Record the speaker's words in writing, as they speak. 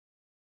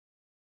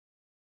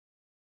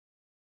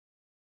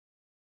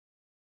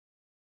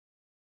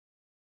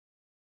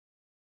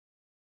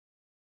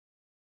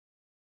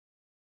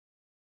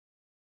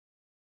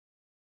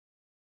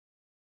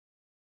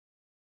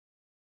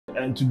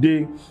And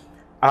today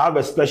I have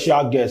a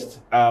special guest.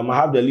 I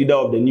have the leader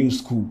of the new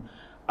school.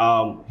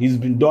 He's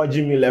been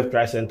dodging me left,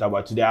 right, center,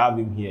 but today I have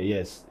him here.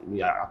 Yes,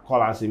 I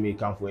call and say me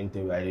come for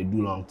interview. I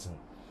do long time.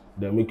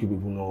 Then make you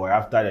people know where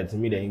after that to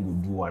me then you go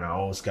do one our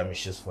own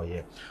skirmishes for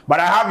you. But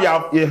I have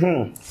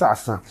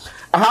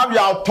I have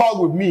Yaw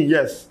Tog with me,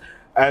 yes.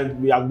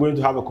 And we are going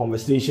to have a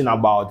conversation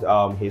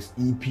about his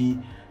EP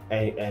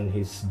and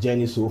his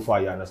journey so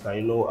far, you understand?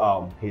 You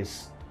know,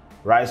 his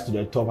rise to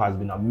the top has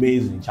been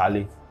amazing,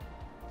 Charlie.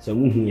 So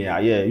yeah,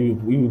 you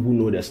people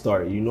know the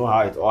story. You know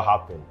how it all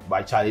happened.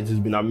 But Charlie, it has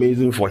been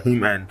amazing for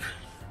him, and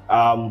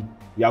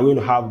we are going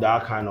to have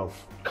that kind of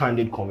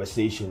candid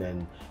conversation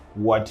and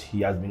what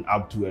he has been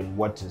up to and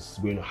what is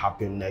going to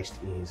happen next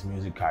in his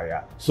music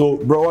career. So,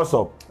 bro, what's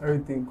up?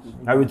 Everything cool.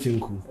 Everything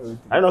cool.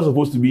 I'm not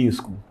supposed to be in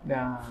school.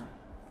 Nah.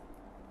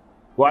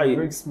 Why?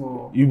 Break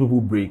small. You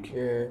people break.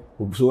 Yeah.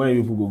 So when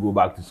you people go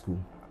back to school?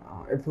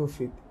 April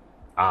 5th.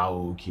 Ah,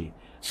 okay.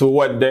 So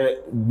what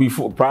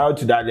prior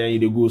to that, then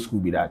you go school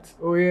be that?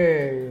 Oh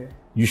yeah.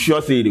 You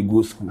sure say you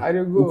go school? I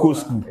don't go.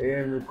 School.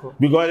 Yeah, we go.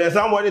 Because there's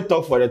somebody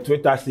talk for the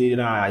Twitter saying,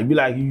 it be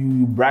like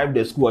you bribe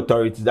the school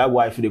authorities. That's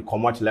why if they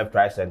come out left,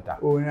 right, center.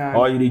 Oh nah.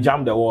 Or you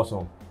jam the walls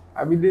on.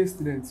 I be day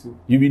student too.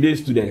 You be day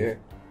student? Yeah.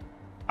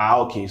 Ah,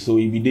 okay. So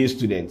you be day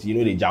student. You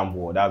know the jam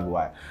wall. That's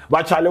why.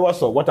 But Charlie,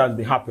 what's up? What has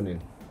been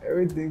happening?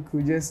 Everything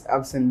cool. Just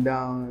ups and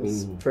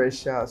downs,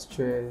 pressure,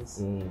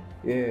 stress.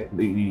 Yeah.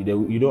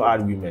 You don't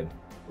add women.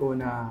 Oh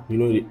nah. You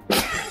know the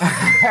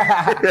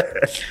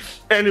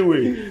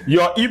Anyway,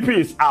 your EP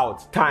is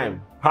out.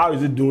 Time. How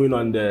is it doing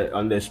on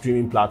the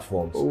streaming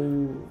platforms?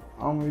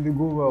 Oh, they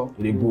go well.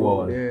 They go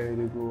well. Yeah,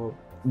 they go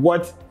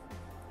well.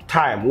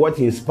 What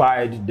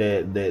inspired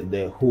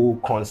the whole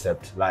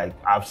concept? Like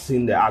I've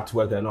seen the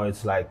artwork and all.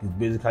 It's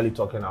basically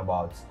talking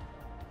about.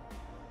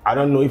 I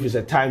don't know if it's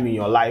a time in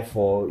your life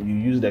or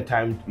you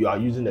are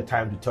using the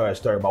time to tell a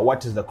story. But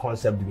what is the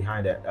concept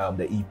behind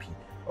the EP?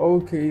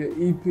 Okay,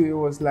 the EP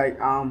was like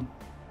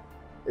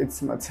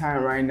it's my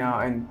time right now,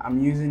 and I'm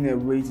using a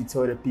way to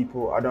tell the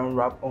people I don't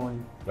rap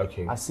only.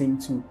 Okay. I sing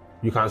too.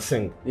 You can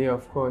sing? Yeah,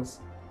 of course.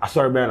 I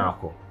saw Ben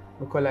Ako.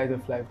 We call Light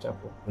of Life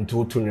Chapel.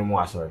 Until Tony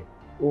Moa, sorry.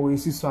 Oh,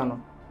 it's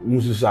Susano.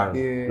 Mususano.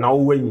 Yeah. Now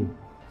when you?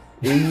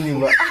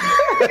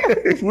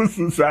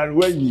 Mususano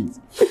when you?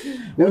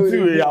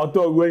 I'll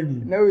talk when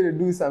you. Now we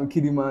do some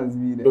kiddie man's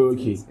video.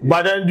 Okay. Yeah.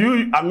 But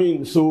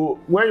then so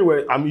when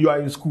you are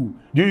in school,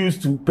 do you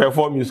used to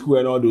perform in school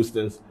and all those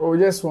things? Oh,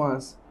 just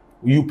once.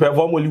 You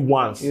perform only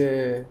once?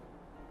 Yeah.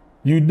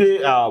 You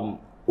did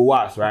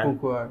OAS, right?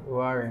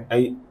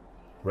 Opukuari.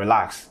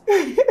 Relax.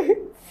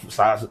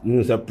 So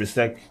you say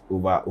presec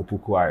over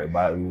Opukuari,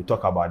 but we'll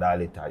talk about that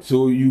later.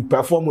 So you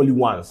perform only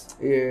once?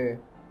 Yeah.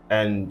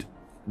 And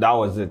that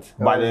was it.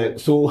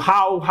 So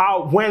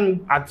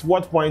at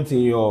what point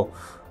in your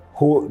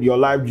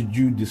life did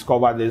you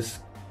discover this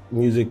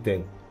music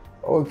thing?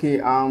 Okay,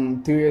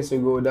 3 years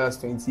ago, that's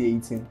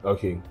 2018.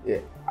 Okay.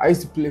 Yeah. I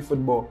used to play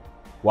football.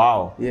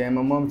 Wow. Yeah,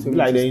 my mom told me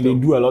like to stop. They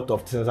do a lot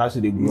of things as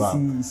they grow up.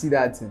 You see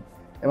that thing.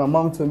 And my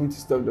mom told me to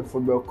stop the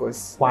football because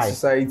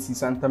society,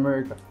 Santa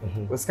America,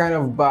 was kind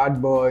of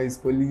bad boys,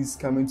 police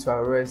coming to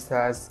arrest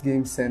us,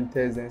 game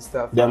centers and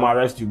stuff. Them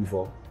arrest you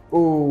before?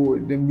 Oh,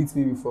 they beat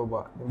me before,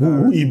 but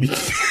who you beat?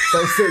 So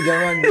I said,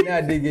 Jaman,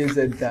 they day game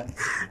center.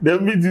 They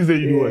beat you, say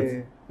you do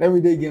what? Every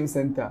day game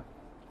center.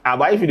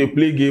 But if they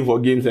play game for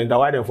game center,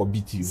 why them for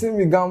beat you? See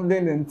me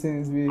gambling and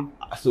things, we.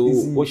 So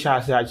what shall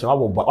I say?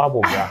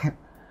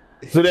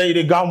 So then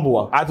you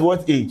gamble at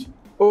what age?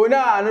 Oh,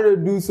 nah, I know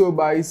they do so,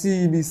 but you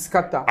see, it be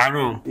scatter. I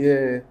know.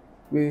 Yeah.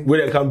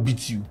 Where they can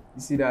beat you.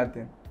 You see that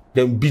thing?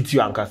 Then beat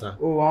you and Kasa.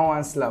 Oh,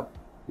 one slap.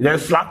 Then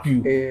slap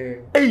you. Yeah.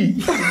 Hey.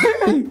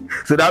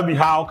 So that be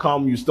how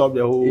come you stop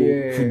the whole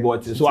football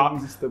thing. So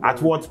at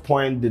what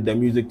point did the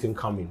music thing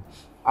come in?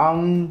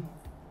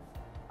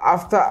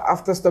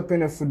 After stopping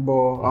the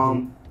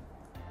football,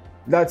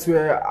 that's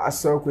where I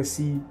saw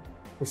Kwesi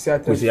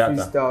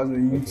freestyles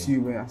on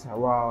YouTube, and I said,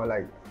 wow,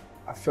 like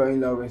I fell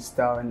in love with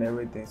style and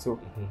everything. So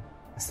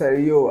I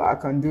said, yo, I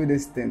can do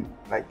this thing.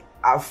 Like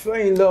I fell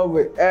in love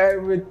with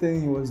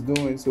everything he was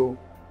doing. So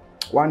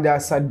one day I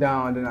sat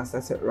down and then I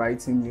started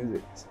writing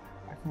music. I said,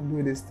 I can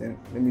do this thing.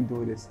 Let me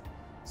do this.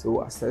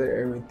 So I started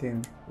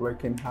everything,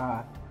 working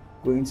hard,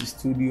 going to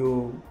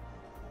studio,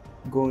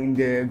 going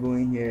there,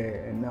 going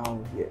here, and now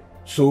here.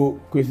 So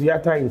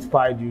Kwesi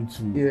inspired you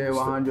to? Yeah,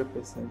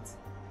 100%.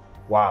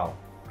 Wow,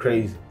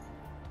 crazy.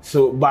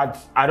 So, but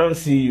I don't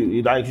see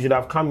you, like you should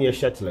have come here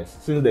shirtless,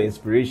 since the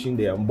inspiration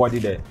they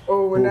embodied there.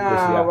 Oh,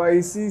 nah, but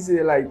you see,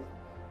 say, like,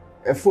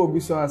 a phobia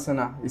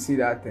answer, you see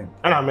that thing.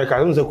 And I make a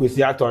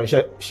Kwesi on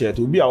shirt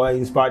to be our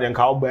inspired and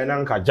cowboy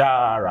and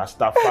Kajar,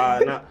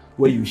 Rastafari,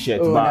 where you shirt.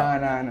 Oh, but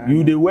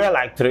nah. They wear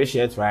like 3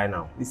 shirts right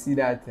now. You see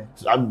that thing.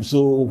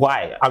 So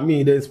why? I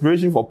mean, the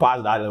inspiration for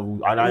past that level,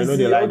 and I know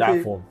they like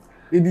that form.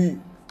 He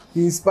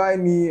inspired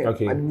me at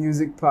the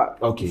music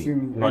part. Okay, you feel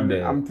me? not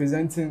there. I'm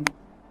presenting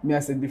me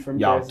as a different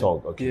Yaw person.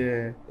 Tog, okay.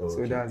 Yeah, okay.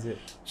 So that's it.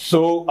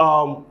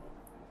 So,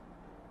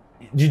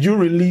 did you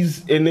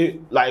release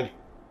any, like,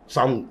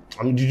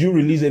 did you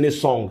release any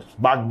songs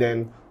back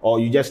then, or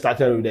you just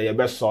started with the Your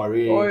Best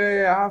Sorry? Oh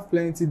yeah, I have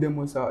plenty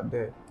demos out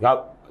there. You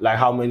have like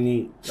how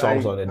many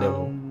songs on the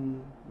demo?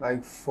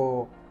 Like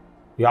 4.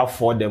 You have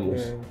 4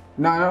 demos. Yeah.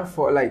 No, not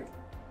 4. Like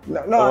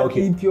not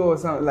an EP or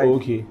something.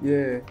 Like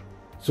yeah.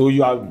 So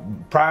you are,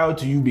 prior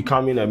to you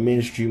becoming a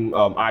mainstream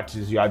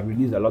artist, you had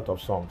released a lot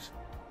of songs.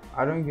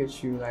 I don't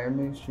get you, like a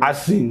mainstream. I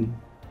seen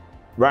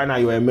right now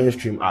you're a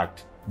mainstream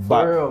act.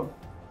 But for real.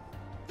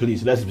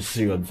 Please, let's be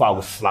serious before I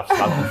will slap you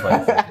for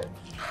a second.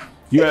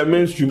 You're a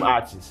mainstream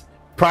artist.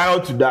 Prior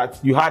to that,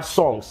 you had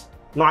songs.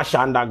 Not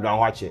underground,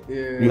 watch it.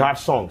 Yeah. You had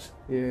songs.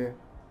 Yeah.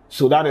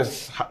 So that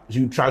is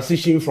you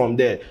transition from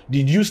there.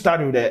 Did you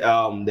start with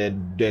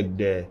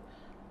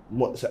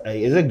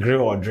is it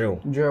grill or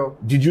drill? Drill.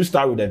 Did you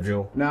start with the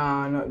drill?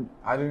 Nah, no,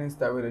 I didn't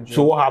start with the drill.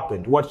 So what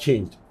happened? What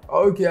changed?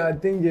 Okay, I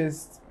think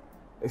just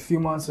a few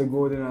months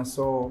ago, then I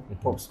saw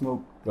Pop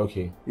Smoke.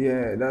 Okay.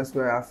 Yeah, that's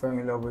where I fell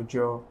in love with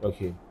drill.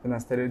 Okay. Then I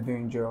started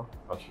doing drill.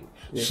 Okay.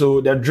 Yeah. So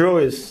the drill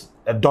is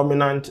a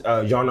dominant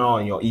genre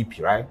on your EP,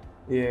 right?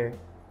 Yeah.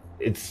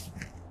 It's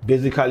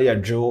basically a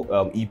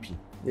drill EP.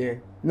 Yeah.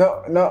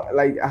 No,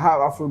 like I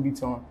have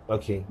Afrobeat on.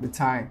 Okay. The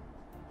time.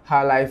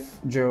 High life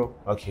drill.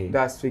 Okay.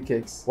 That's fake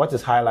X. What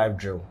is high life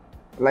drill?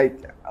 Like,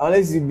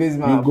 unless you base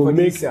my you go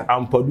make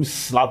and produce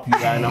slap you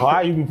right now.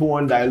 Why you people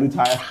want dilute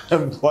high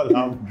life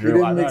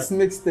drill? It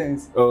makes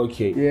sense.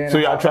 Okay. Yeah. So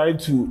you are trying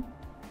to,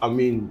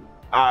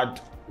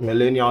 add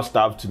millennial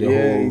stuff to the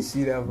whole you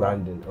see that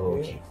branding.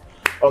 Okay.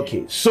 Yeah.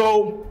 Okay.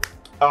 So,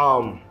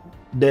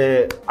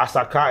 the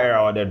Asakaa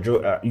era or the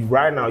drill era,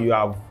 right now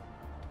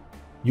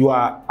you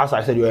are, as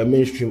I said, you're a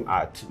mainstream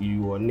art.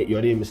 Your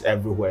name is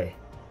everywhere.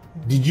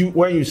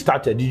 When you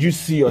started, did you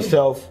see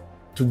yourself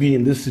to be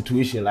in this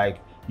situation? Like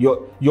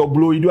your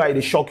blow,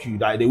 they shock you,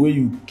 like the way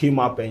you came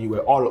up and you were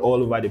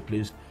all over the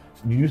place.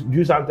 Do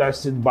you sometimes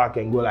sit back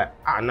and go like,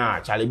 nah,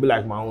 Charlie, be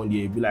like my own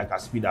day, be like I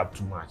speed up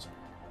too much?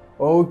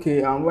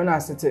 Okay, when I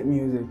started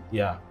music,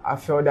 yeah, I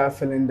felt that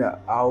feeling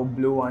that I'll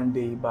blow one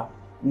day, but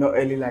not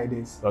early like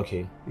this.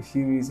 Okay. You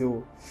feel me?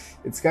 So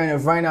it's kind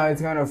of right now,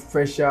 it's kind of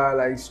pressure,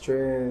 like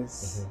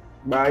stress.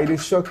 But it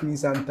shock me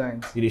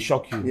sometimes. It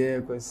shock you? Yeah,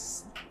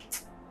 because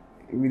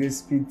we just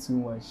speed too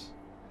much.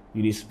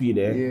 You did speed,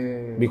 eh?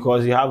 Yeah.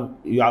 Because you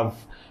have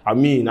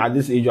at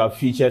this age you have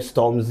featured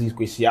Stormzy,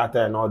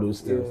 Kwesiata and all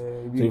those things.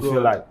 Yeah, so you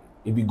feel like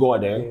it be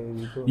God, eh?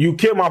 Yeah, you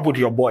came up with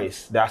your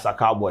boys, the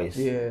Asakaa boys.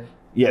 Yeah.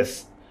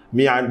 Yes.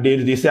 Me and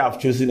they say I've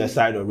chosen a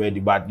side already,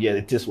 but yeah,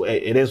 it is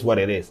what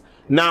it is.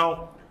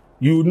 Now,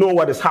 you know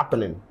what is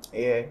happening.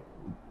 Yeah.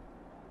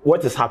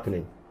 What is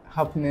happening?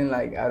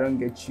 Like I don't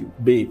get you.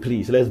 Babe,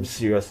 please, let's be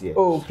serious here.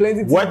 Oh,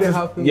 plenty things that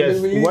happen.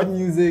 Yes, they release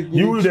music.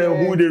 You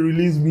then who they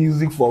release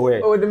music for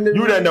where? Oh,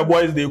 you then the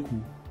boys they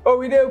cool. Oh,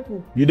 we they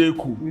cool. You they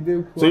cool. We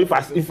they cool. So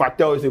if I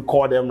tell you to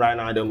call them right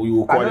now, then you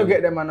will call them. I don't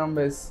get them my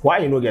numbers. Why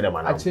you don't get them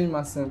my numbers? I change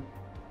my SIM.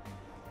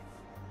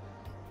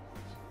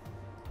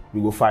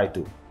 We go fight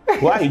too.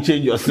 Why you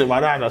change your SIM? I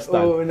don't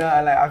understand. Oh nah,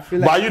 like I feel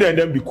like. But you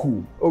then be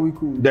cool. Oh, we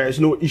cool. There is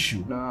no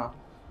issue. Nah.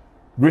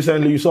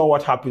 Recently, you saw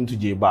what happened to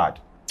J Bad.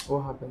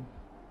 What happened?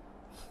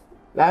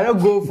 Like, I don't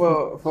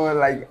go for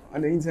like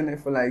on the internet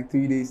for like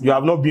 3 days. You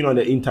have not been on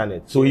the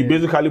internet. So he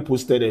basically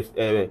posted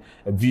a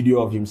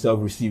video of himself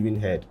receiving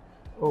head.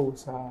 Oh,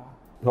 sir.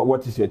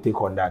 What is your take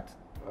on that?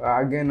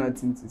 I got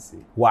nothing to say.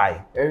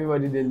 Why?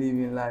 Everybody they live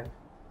in life.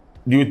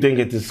 Do you think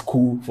it is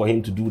cool for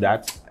him to do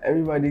that?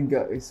 Everybody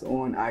got his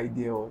own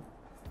idea.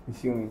 You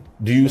feel me?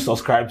 Do you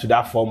subscribe to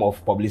that form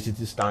of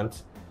publicity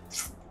stunt?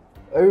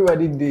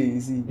 Everybody there,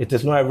 you see. It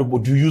is not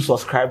everybody. Do you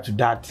subscribe to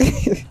that?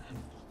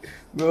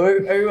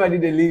 Bro, everybody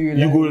they live in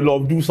life. You go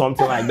love do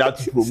something like that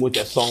to promote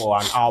a song or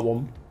an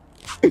album.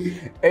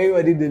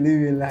 Everybody they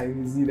live in life,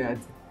 you see that.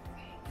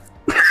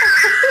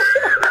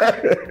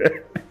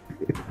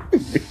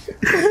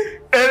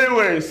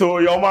 Anyway, so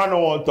your man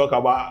don't want to talk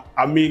about.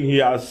 He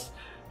has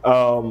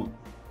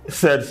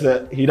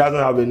said he doesn't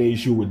have any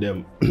issue with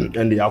them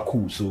and they are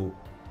cool. So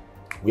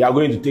we are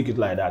going to take it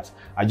like that.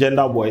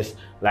 Agenda boys,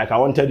 like I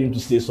wanted him to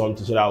say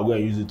something so that I'll go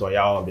and use it on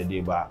Yaw of the day,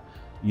 but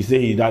you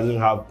say he doesn't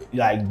have,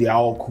 like, they are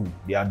all cool.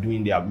 They are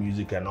doing their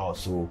music and all.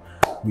 So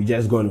we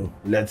just gonna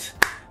let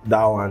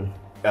that one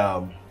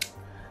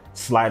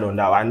slide on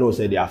that. I know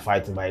say they are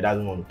fighting, but he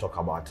doesn't want to talk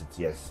about it.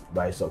 Yes,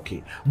 but it's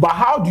okay. But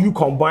how do you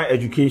combine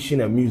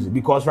education and music?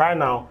 Because right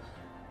now,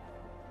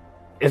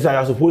 it's like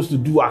you're supposed to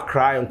do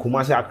Accra and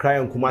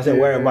Kumasi,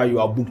 wherever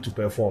you are booked to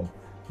perform.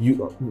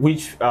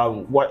 Which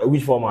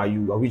form are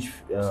you? Or which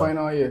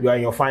final year? You are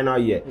in your final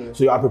year,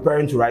 so you are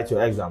preparing to write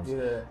your exams.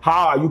 Yeah.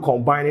 How are you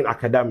combining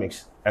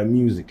academics and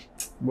music?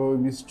 Bro,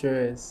 we be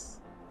stressed.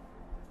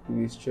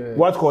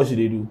 What course did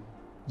they do?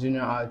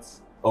 Junior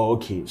arts. Oh,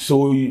 okay.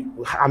 So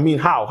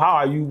how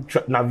are you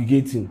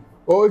navigating?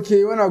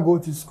 Okay, when I go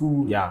to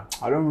school, yeah,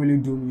 I don't really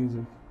do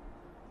music.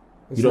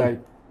 It's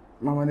like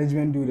my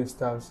management do the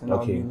stuff, and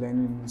I'll be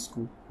learning in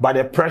school. But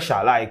the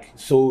pressure, like,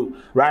 so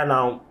right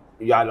now,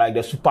 you are like the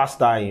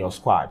superstar in your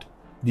squad.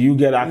 Do you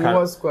get that kind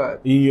of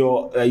squad? In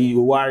your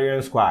warrior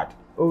squad.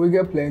 Oh, we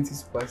get plenty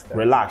superstars.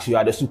 Relax, you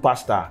are the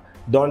superstar.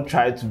 don't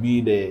try to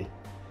be the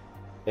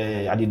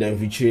I didn't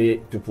betray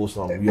people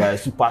song. You are a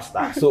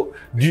superstar. So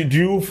do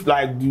you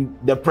like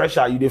the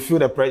pressure? You feel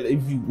the pressure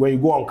when you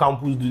go on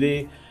campus? Do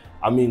they,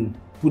 I mean,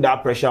 put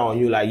that pressure on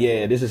you? Like,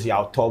 yeah, this is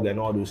Yaw Tog and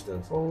all those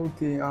things.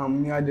 Okay,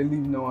 me I dey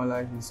live normal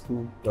life in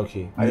school.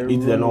 Okay, you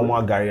eat the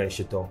normal Gary and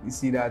shit on. You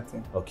see that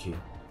thing? Okay.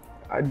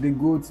 I dey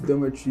go to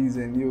dormitories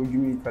and you give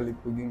me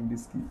calipo, give me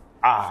biscuit.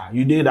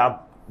 You did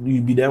that.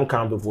 You be them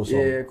kind of people.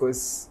 Yeah,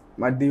 cause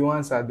my day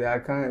ones are there. I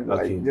can't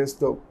like just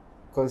stop,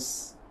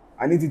 cause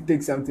I need to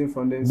take something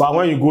from them. But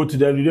when you go to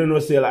them, you don't know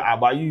say like,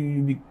 but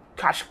you be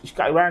cash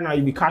right now.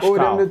 You be cash cow.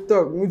 Oh, then they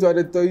talk. Me too.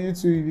 They tell you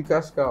too. You be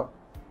cash cow.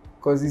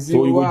 Cause you see.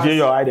 So you go jail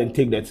your eye and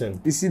take that thing.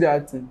 You see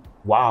that thing?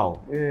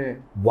 Wow. Yeah.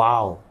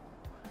 Wow.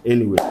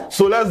 Anyway,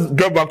 so let's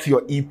get back to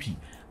your EP.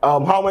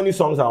 How many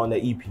songs are on the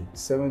EP?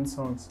 7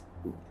 songs.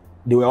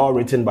 They were all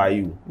written by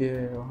you.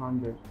 Yeah,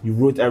 100. You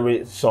wrote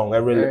every song,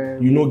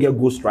 you don't get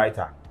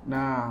ghostwriter.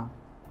 Nah.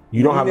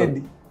 You don't have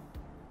it.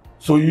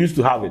 So you used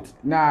to have it.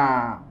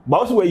 Nah. But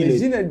also where you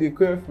did the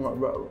curve from my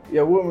brother.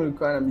 Yeah, woman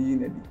can't be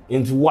in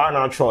into one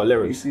outro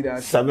lyrics. You see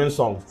that? 7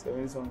 songs.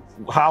 7 songs.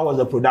 How was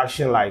the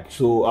production like?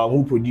 So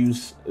who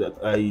produced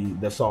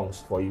the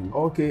songs for you?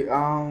 Okay,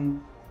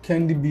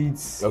 Candy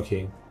Beats.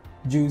 Okay.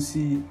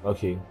 Juicy.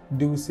 Okay.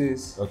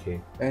 Deuces. Okay.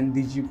 And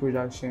DG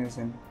Productions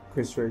and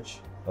Chris Rich.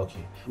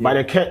 Okay. Yeah.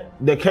 But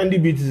the Candy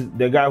Beats is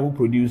the guy who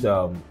produced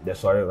the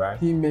Sorry, right?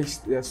 He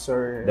mixed the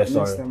Sorry. The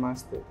Sorry. Mixed and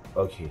mastered.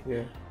 Okay.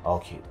 Yeah.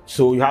 Okay.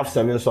 So you have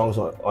 7 songs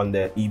on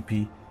the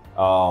EP,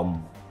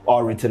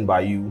 all written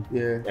by you.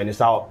 Yeah. And it's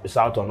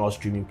out on all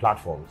streaming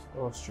platforms.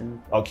 All streaming.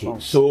 Okay.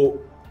 Songs.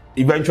 So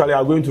eventually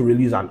I'm going to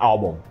release an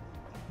album.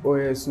 Oh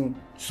yeah, soon.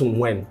 Soon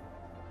when?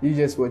 You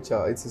just watch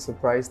out. It's a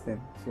surprise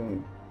thing. Feel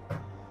me?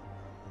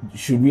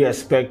 Should we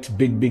expect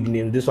big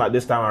names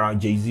this time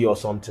around? Jay-Z or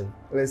something?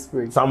 Let's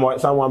pray.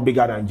 Someone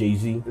bigger than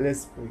Jay-Z?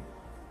 Let's pray.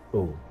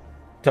 Oh,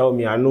 tell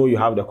me. I know you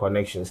have the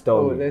connections.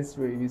 Tell me. Let's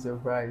pray. Be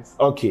surprised.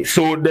 Okay,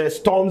 so the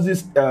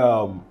Stormzy's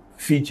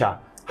feature.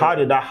 How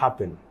did that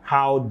happen?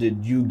 How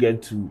did you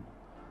get to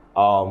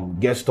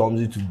get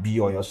Stormzy to be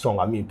on your song?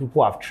 I mean,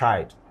 people have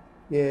tried.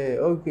 Yeah.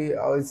 Okay.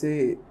 I would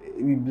say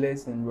it be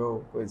blessing,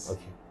 bro. Cause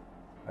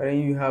I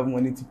think you have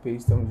money to pay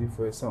Stormzy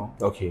for a song.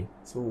 Okay.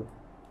 So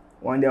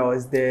one day I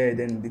was there,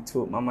 then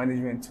my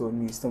management told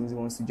me Stormzy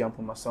wants to jump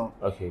on my song.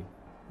 Okay.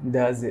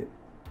 That's it.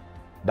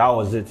 That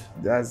was it?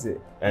 That's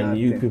it. And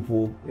nothing. You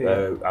people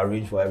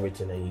arranged for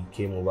everything and he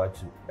came over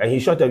to... And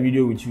he shot a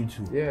video with you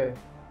too? Yeah.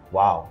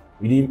 Wow.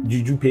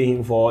 Did you pay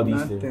him for all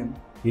these things?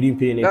 You didn't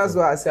pay anything? That's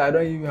why I said I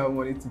don't even have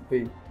money to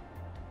pay.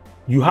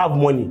 You have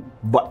money,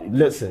 but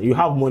listen, you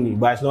have money,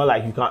 but it's not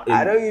like you can't...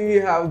 I don't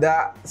even have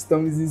that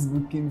Stormzy's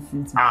booking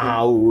fee to pay.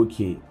 Oh,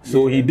 okay.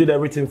 So he did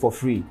everything for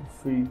free?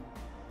 For free.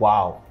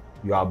 Wow.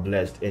 You are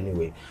blessed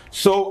anyway.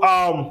 So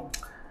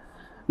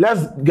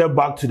let's get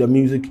back to the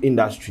music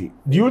industry.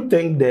 Do you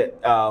think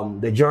that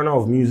the genre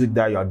of music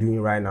that you are doing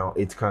right now,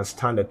 it can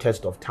stand the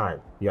test of time?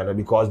 You know,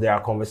 because there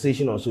are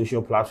conversations on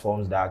social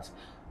platforms that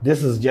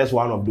this is just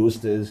one of those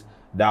things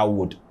that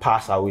would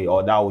pass away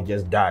or that would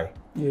just die.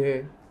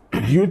 Yeah.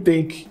 Do you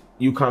think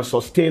you can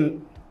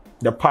sustain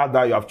the path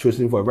that you have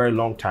chosen for a very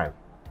long time?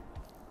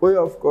 Oh yeah,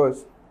 of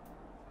course.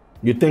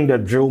 You think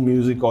that drill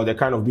music or the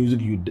kind of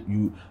music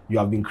you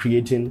have been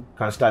creating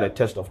can stand a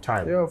test of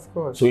time? Yeah, of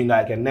course. So in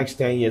like the next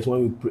 10 years,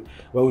 when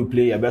we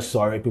play Your Best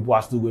Sorry, people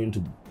are still going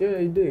to... Yeah,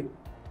 it did.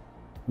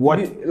 What?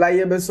 Like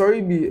Your Best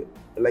Sorry be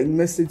like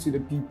message to the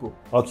people.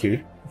 Okay.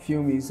 You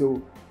feel me?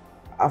 So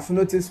I've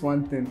noticed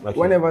one thing. Okay.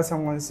 Whenever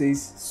someone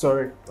says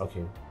sorry,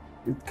 okay,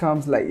 it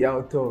comes like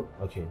Yaw Tog.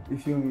 Okay. You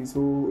feel me?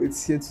 So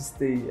it's here to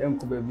stay.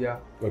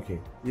 Okay.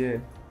 Yeah.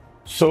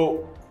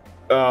 So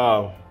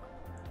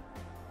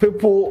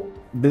people,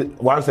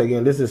 once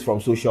again, this is from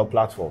social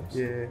platforms.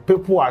 Yeah.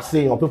 People are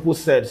saying, or people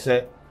said,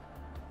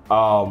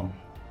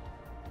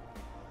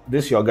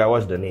 this your guy,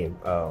 what's the name?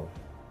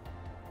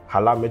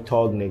 Halame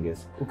Tog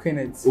niggas.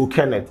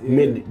 Kenneth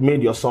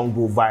made your song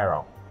go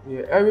viral.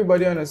 Yeah,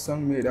 everybody on the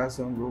song made that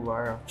song go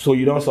viral. So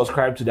you don't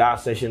subscribe to that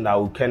session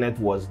that Kenneth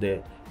was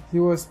there? He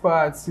was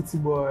part, City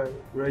Boy,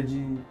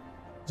 Reggie,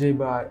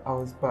 J-Bad, I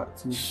was part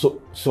too.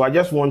 So I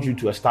just want you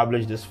to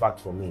establish this fact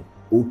for me.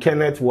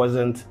 Kenneth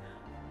wasn't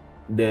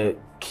the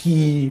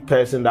key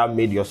person that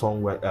made your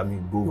song go viral.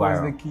 He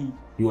was the key.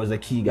 He was the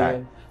key guy.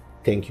 Yeah.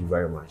 Thank you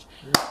very much.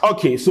 Yeah.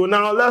 Okay, so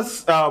now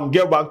let's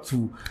get back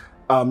to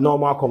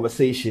normal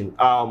conversation.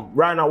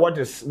 Right now, what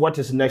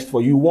is next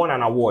for you? You won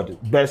an award,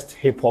 Best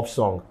Hip Hop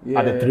Song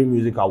at the 3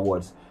 Music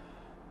Awards.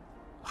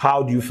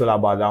 How do you feel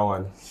about that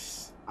one?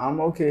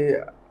 I'm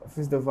okay.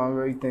 First of all, I'm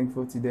very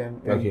thankful to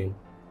them. Okay.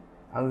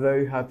 I'm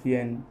very happy,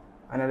 and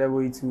another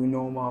way to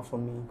normal for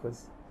me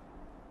because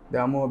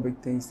there are more big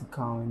things to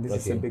come, and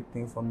this is a big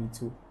thing for me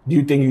too. Do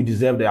you think you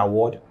deserve the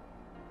award?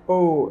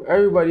 Oh,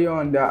 everybody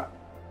on that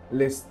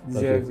list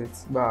deserves it,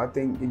 but I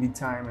think it be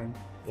time, and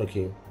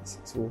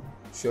so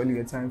surely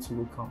the time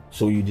will come.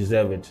 So you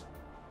deserve it?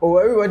 Oh,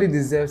 everybody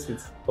deserves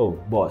it. Oh,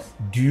 boss,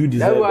 do you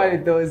deserve it? That's why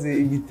it does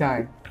it be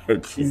time.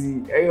 Okay.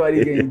 Easy,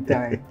 everybody getting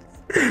time.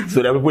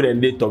 So the people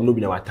then they talk no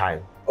be our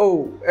time.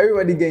 Oh,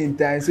 everybody getting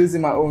time. So it's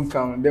in my own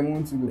count. Them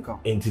want to go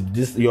count. Into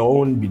this, your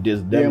own be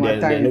this. Them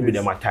then no be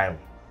them at time.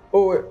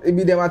 Oh, it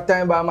be them at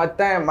time, but my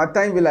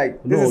time be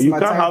like. This is you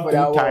can't have 2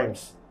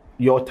 times.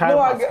 Your time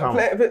has come.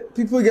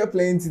 People get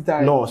plenty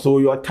time. No, so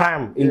your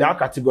time in that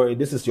category,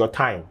 this is your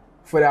time.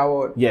 For the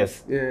award?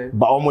 Yes. Yeah.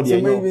 But almost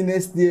so maybe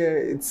next year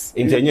it's...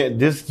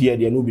 this year,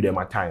 there will be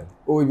my time.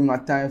 Oh, it will be my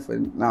time for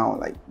now,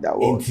 like that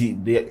award.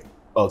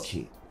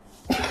 Okay.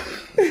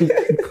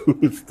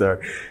 Good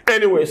start.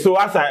 Anyway, so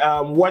as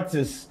what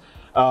is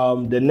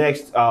the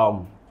next,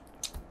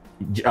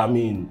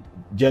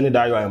 journey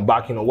that you are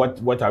embarking on?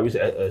 What are we,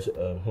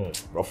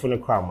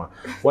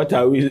 what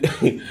are we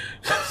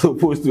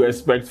supposed to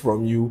expect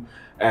from you?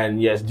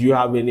 And yes, do you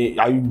have any,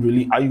 are you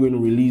going to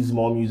release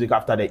more music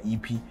after the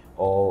EP?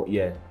 Oh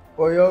yeah.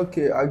 Oh yeah,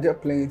 okay. I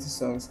get plenty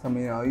songs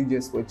coming out. You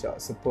just watch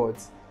out,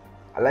 support.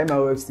 I like my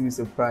works to be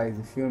surprised.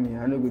 You feel me?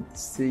 I'm not going to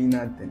say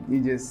nothing.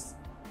 You just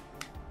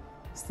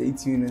stay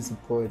tuned and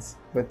support.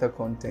 Better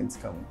content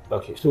coming.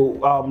 Okay. So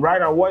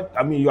right now,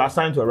 you are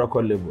signed to a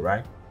record label,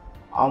 right?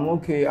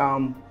 Okay.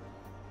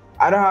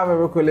 I don't have a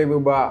record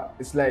label, but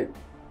it's like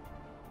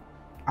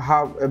I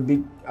have a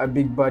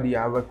big body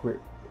I work with.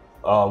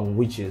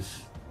 Which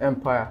is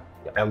Empire.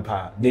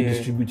 They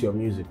distribute your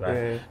music, right?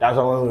 Yeah. That's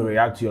when we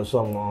react to your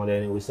song, and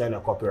then we send a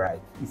copyright.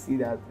 You see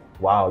that?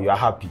 Wow, you're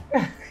happy.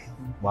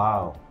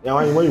 Wow.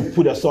 And when you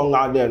put a song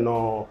out there,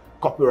 no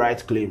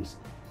copyright claims.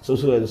 So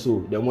and so,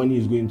 the money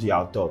is going to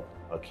Yaw Tog.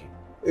 Okay.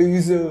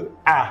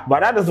 But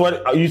that is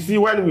what you see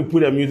when we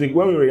put the music,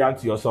 when we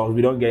react to your songs,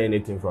 we don't get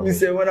anything from it. You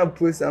say when I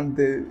put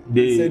something,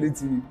 they send it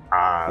to me.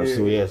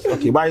 So yes,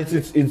 okay, but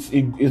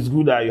it's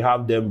good that you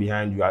have them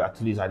behind you. At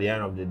least at the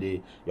end of the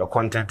day, your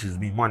content is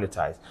being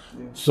monetized.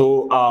 Yeah.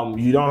 So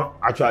you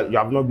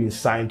have not been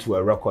signed to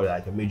a record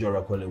like a major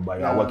record label, but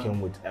you are working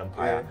with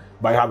Empire. Yeah.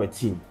 But you have a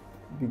team.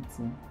 Big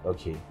team.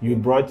 Okay. You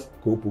brought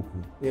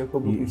Kopoku. Yeah,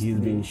 Kopoku. He's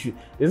been shoot.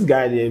 This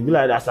guy, they be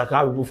like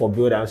Asakaa people for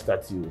build and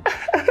statue.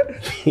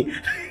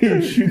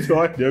 He shoot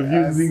all the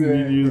music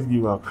videos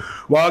give up.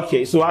 Well,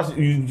 okay. So as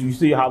you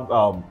say, you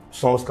have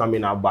songs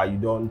coming up, but you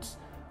don't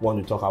want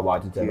to talk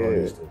about it and all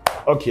this thing.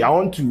 Okay, I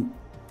want to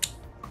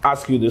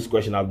ask you this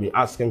question. I've been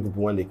asking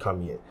people when they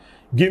come here.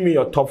 Give me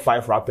your top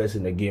 5 rappers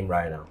in the game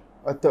right now.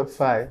 A top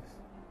 5.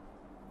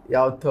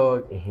 Yaw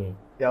Tog.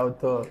 Yaw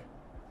Tog.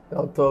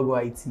 Yaw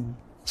Tog YT.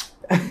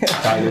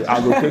 I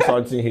will take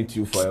something hit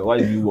you for it. What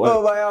do you want?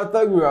 Oh, but Yaw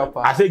Tog rapper.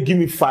 I say give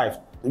me 5.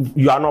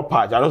 You are not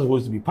part. You're not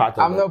supposed to be part of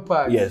it. I'm not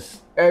part.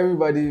 Yes.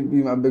 Everybody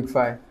be my big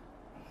 5.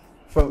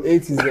 From A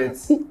to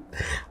Z.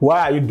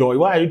 Why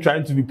are you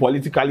trying to be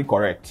politically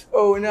correct?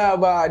 Oh no,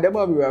 but them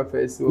will be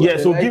rappers. So yeah,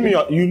 so give me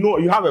your,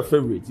 you have a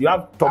favorite. You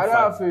have top 5. I don't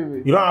have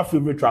favorite. You don't have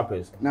favorite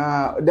rappers?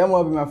 Nah, them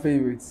will be my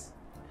favorites.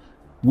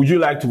 Would you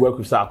like to work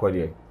with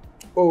Asakaa?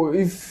 Oh,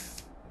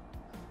 if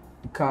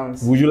it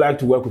counts. Would you like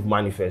to work with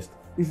Manifest?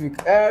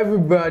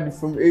 Everybody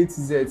from A to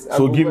Z.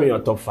 So give me your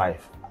top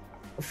 5.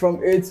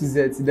 From A to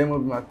Z, them will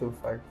be my top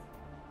 5.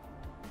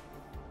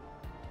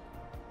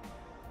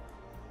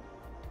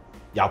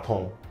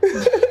 Yapon.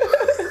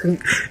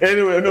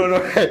 Anyway, no.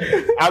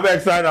 I'm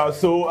excited now.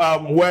 So,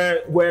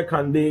 where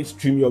can they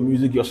stream your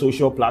music, your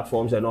social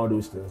platforms, and all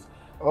those things?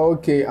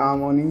 Okay,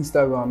 I'm on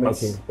Instagram.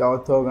 It's Yaw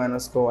Tog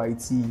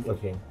 _YT.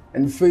 Okay.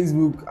 And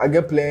Facebook, I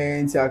get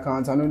plenty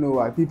accounts. I don't know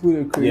why people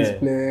they create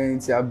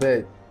plenty. I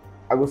bet.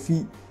 I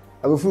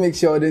go make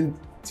sure then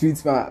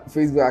tweet my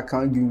Facebook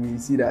account. Give me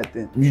see that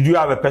thing. You do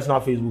have a personal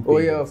Facebook page? Oh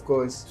yeah, of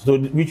course. So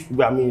that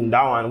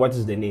one. What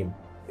is the name?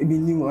 It be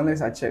new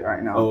unless I check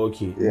right now. Oh,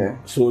 okay. Yeah.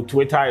 So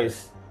Twitter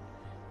is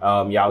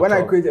Yaw Tog. When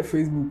I created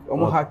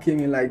Facebook, hack came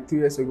in like 2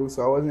 years ago,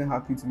 so I wasn't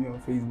happy to be on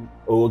Facebook.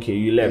 Oh, okay.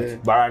 You left. Yeah.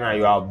 But right now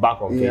you are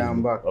back on Facebook. Yeah,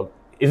 I'm back. Okay.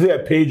 Is it a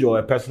page or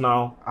a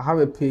personal? I have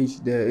a page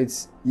there.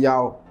 It's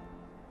Yaw.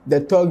 The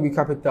Tog be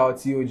capital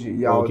TOG.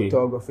 Yaw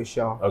Tog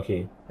official.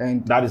 Okay.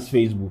 And that is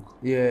Facebook.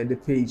 Yeah, the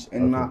page.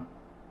 And my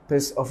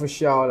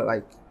official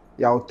like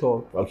Yaw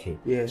Tog. Okay.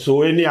 Yeah.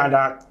 So any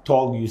other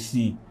Tog you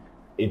see,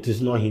 it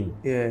is not him.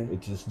 Yeah.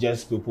 It is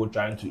just people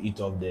trying to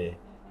eat off the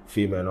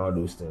fame and all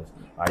those things.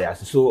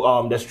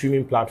 So the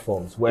streaming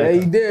platforms where he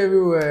there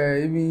everywhere.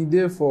 Even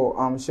there for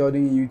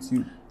Sheldon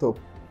YouTube top.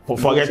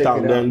 Forget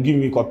them, then give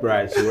me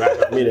copyright. So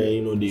right me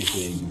they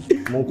say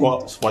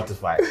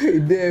Spotify.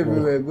 There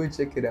everywhere. Go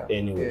check it out.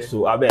 Anyway,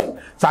 so I bet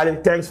Charlie,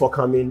 thanks for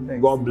coming.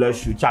 Thanks. God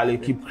bless you. Charlie,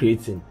 keep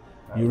creating.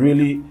 You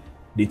really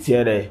the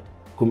tear there.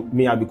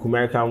 Me, I be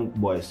American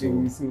boy, so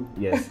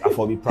yes, I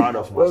will be proud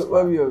of myself.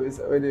 What be your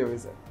visa? Where do you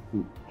visa?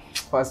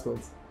 Passport.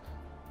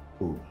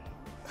 Oh,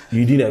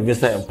 you did a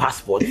visa and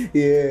passport?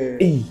 Yeah.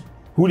 Hey,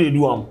 who they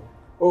do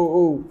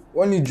Oh,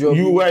 when you drop.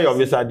 You wear your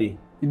visa day?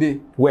 You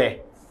did. Where?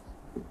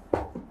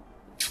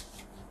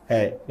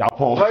 Hey,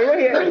 Yapon. Oh, you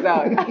hear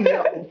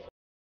that?